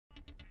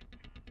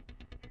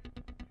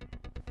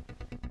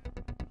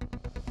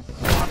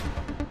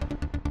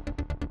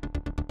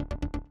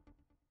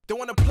They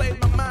wanna play with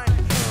my mind,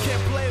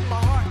 can't play with my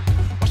heart.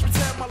 Watch me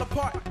tear them all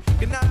apart.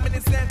 Get 9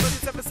 minutes and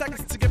 37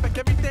 seconds to get back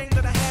everything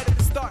that I had at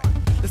the start.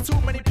 There's too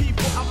many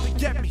people out to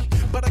get me,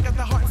 but I got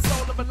the heart and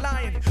soul of a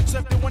lion. So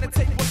if they wanna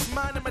take what's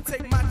mine, I'ma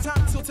take my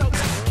time till tell them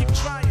to keep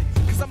trying.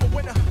 Cause I'm a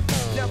winner,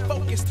 yeah, I'm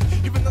focused.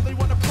 Even though they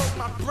wanna probe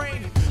my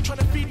brain, trying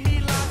to feed me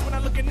lies. When I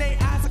look in their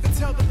eyes, I can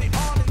tell that they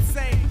all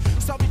insane.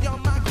 So I'll be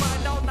on my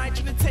grind all night,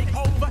 trying to take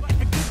over.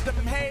 If it gives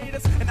them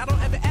haters, and I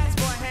don't ever ask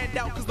for a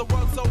handout, cause the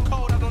world's so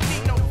cold, I don't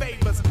need no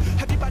favors.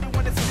 Everybody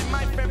wanna see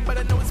my friend, but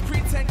I know it's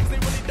pretend, cause they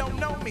really don't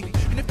know me.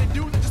 And if they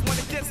do, they just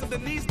wanna get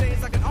something these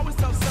days. I can always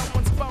tell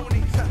someone's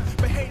phony.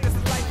 But hey, this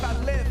is the life I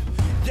live.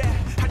 Yeah,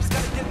 I just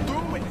gotta get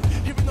through it.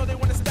 Even though they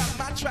wanna stop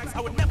my tracks,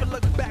 I would never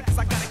look back, cause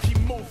I gotta keep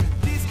moving.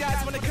 These guys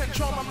wanna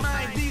control my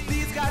mind.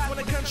 These guys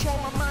wanna control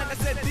my mind. I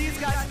said these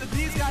guys,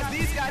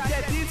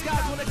 yeah, these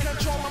guys wanna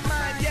control my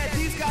mind. Yeah,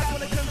 these guys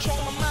wanna control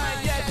my mind.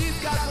 Yeah, these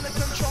guys wanna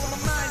control my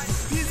mind.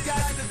 These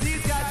guys,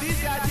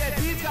 yeah,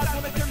 these guys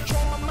wanna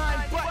control my mind.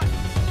 But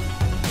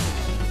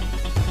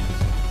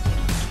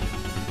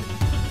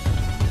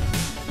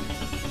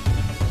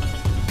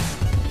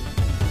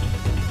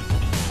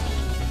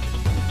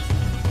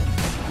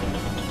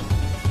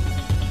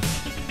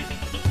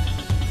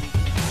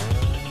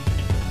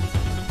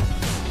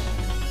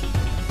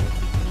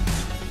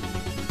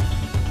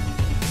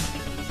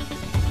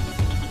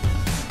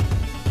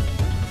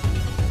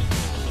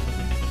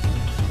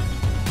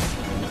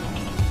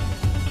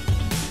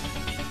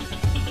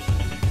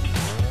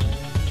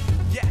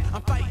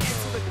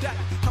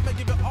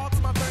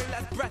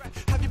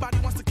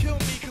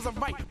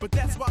but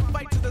that's why I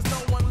fight till there's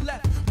no one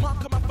left. Mom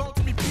called my phone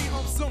to me, be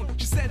home soon.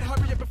 She said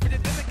hurry up before the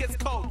dinner gets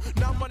cold.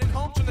 Now I'm running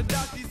home trying to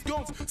dodge these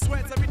goons.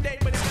 Sweats every day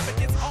but it never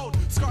gets old.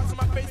 Scars on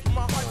my face but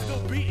my heart's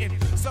still beating.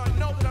 So I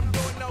know that I'm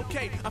doing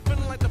okay. I'm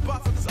feeling like the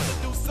boss of this other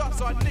dude sucks.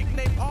 So I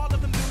nickname all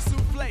of them new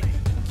souffle.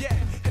 Yeah,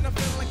 and I'm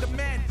feeling like the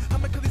man.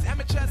 I'ma kill these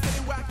amateurs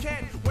anywhere I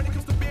can. When it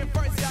comes to being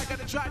first, yeah, I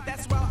gotta drive.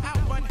 That's why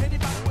I'll outrun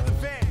anybody with a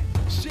van.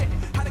 Shit,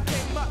 how they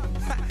came up.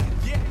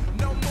 Yeah,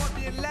 no more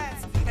being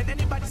last. And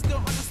anybody still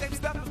on the same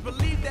stuff, just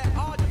believe that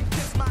all you can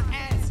kiss my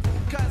ass.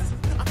 Cause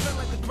I'm feeling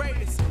like the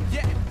greatest.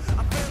 Yeah,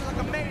 I'm feeling like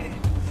I made it.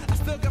 I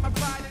still got my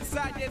pride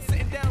inside, yeah,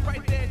 sitting down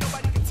right there,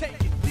 nobody can take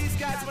it. These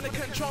guys wanna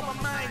control my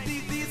mind.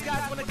 These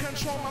guys wanna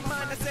control my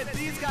mind. I said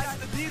these guys,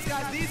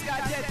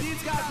 yeah,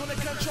 these guys wanna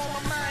control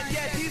my mind.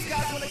 Yeah, these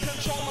guys wanna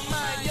control my mind.